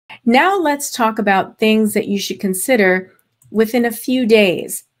Now let's talk about things that you should consider within a few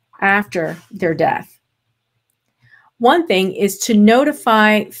days after their death. One thing is to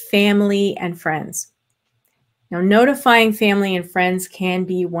notify family and friends. Now, notifying family and friends can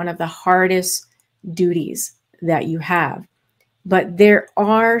be one of the hardest duties that you have, but there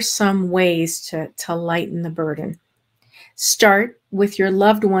are some ways to lighten the burden. Start with your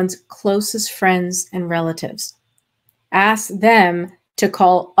loved one's closest friends and relatives. Ask them to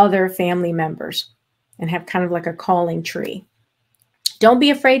call other family members and have kind of like a calling tree. Don't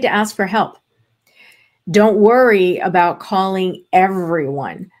be afraid to ask for help. Don't worry about calling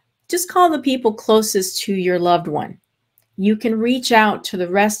everyone. Just call the people closest to your loved one. You can reach out to the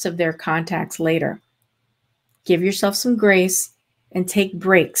rest of their contacts later. Give yourself some grace and take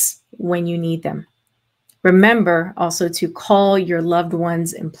breaks when you need them. Remember also to call your loved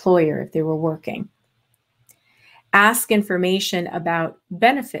one's employer if they were working. Ask information about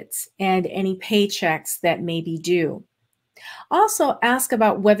benefits and any paychecks that may be due. Also, ask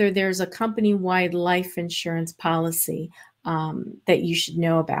about whether there's a company-wide life insurance policy that you should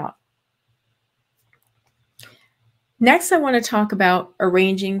know about. Next, I want to talk about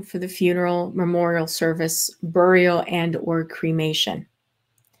arranging for the funeral, memorial service, burial, and/or cremation.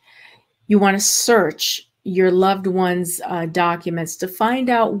 You want to search your loved one's documents to find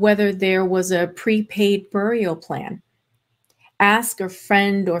out whether there was a prepaid burial plan. Ask a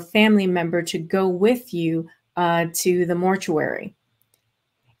friend or family member to go with you to the mortuary.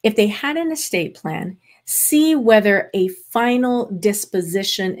 If they had an estate plan, see whether a final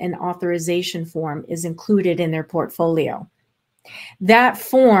disposition and authorization form is included in their portfolio. That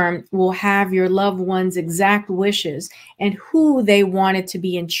form will have your loved one's exact wishes and who they wanted to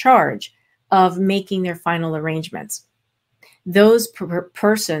be in charge of making their final arrangements. Those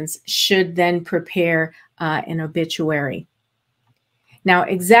persons should then prepare an obituary. Now,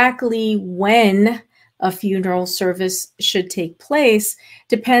 exactly when a funeral service should take place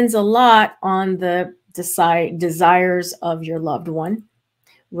depends a lot on the desires of your loved one,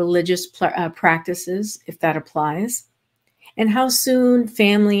 religious practices, if that applies, and how soon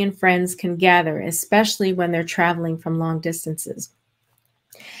family and friends can gather, especially when they're traveling from long distances.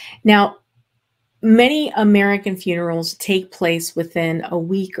 Now, many American funerals take place within a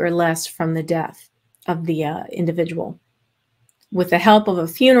week or less from the death of the individual. With the help of a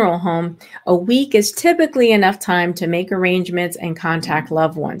funeral home, a week is typically enough time to make arrangements and contact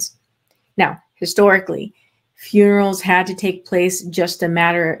loved ones. Now, historically, funerals had to take place in just a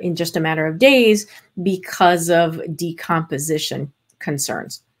matter of days because of decomposition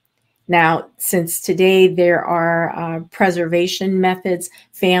concerns. Now, since today there are preservation methods,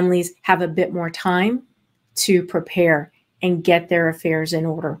 families have a bit more time to prepare and get their affairs in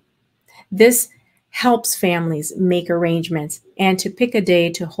order. This helps families make arrangements and to pick a day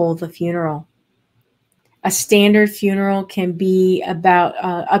to hold the funeral. A standard funeral can be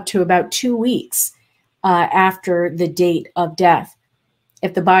up to about 2 weeks after the date of death.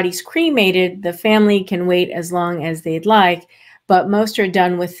 If the body's cremated, the family can wait as long as they'd like, but most are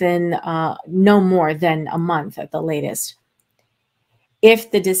done within no more than a month at the latest.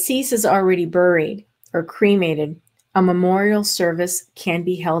 If the deceased is already buried or cremated, a memorial service can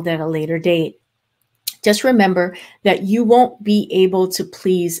be held at a later date. Just remember that you won't be able to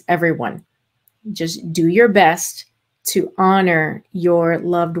please everyone. Just do your best to honor your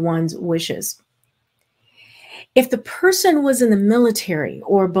loved one's wishes. If the person was in the military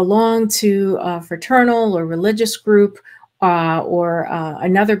or belonged to a fraternal or religious group or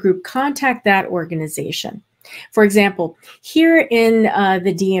another group, contact that organization. For example, here in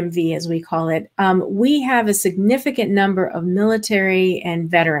the DMV, as we call it, we have a significant number of military and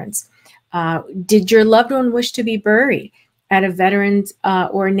veterans. Did your loved one wish to be buried at a veterans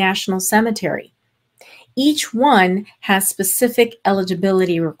or national cemetery? Each one has specific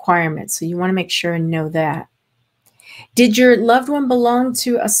eligibility requirements, so you want to make sure and know that. Did your loved one belong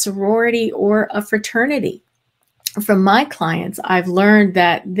to a sorority or a fraternity? From my clients, I've learned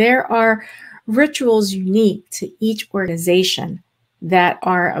that there are rituals unique to each organization that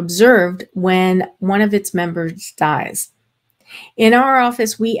are observed when one of its members dies. In our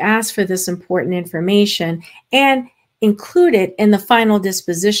office, we ask for this important information and include it in the final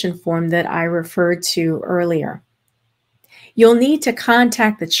disposition form that I referred to earlier. You'll need to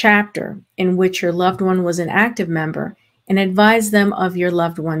contact the chapter in which your loved one was an active member and advise them of your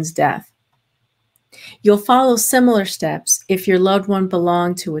loved one's death. You'll follow similar steps if your loved one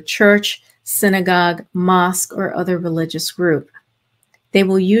belonged to a church, synagogue, mosque, or other religious group. They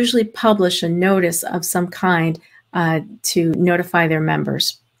will usually publish a notice of some kind to notify their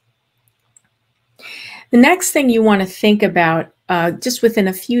members. The next thing you want to think about just within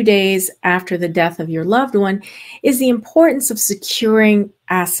a few days after the death of your loved one, is the importance of securing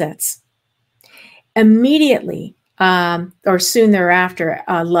assets. Immediately or soon thereafter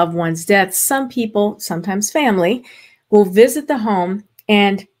a loved one's death, some people, sometimes family, will visit the home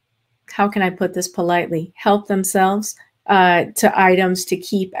and, how can I put this politely, help themselves to items to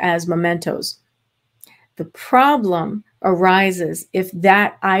keep as mementos. The problem arises if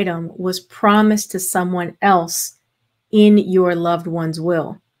that item was promised to someone else in your loved one's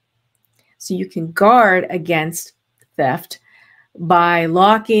will. So you can guard against theft by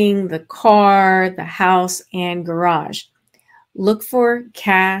locking the car, the house, and garage. Look for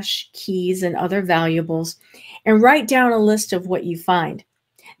cash, keys, and other valuables, and write down a list of what you find.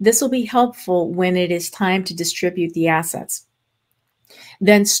 This will be helpful when it is time to distribute the assets.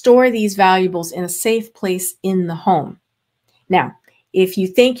 Then store these valuables in a safe place in the home. Now, if you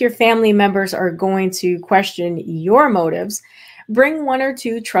think your family members are going to question your motives, bring one or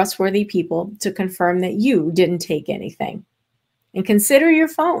two trustworthy people to confirm that you didn't take anything. And consider your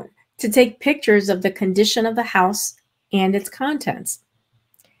phone to take pictures of the condition of the house and its contents.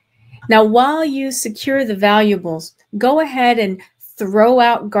 Now, while you secure the valuables, go ahead and throw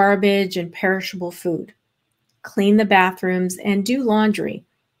out garbage and perishable food. Clean the bathrooms and do laundry.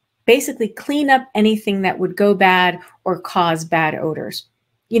 Basically, clean up anything that would go bad or cause bad odors.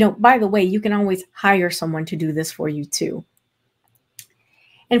 By the way, you can always hire someone to do this for you too.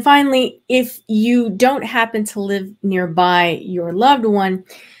 And finally, if you don't happen to live nearby your loved one,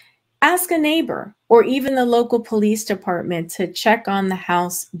 ask a neighbor or even the local police department to check on the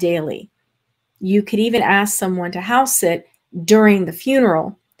house daily. You could even ask someone to house sit during the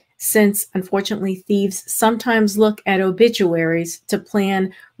funeral, since unfortunately thieves sometimes look at obituaries to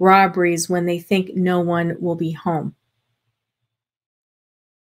plan robberies when they think no one will be home.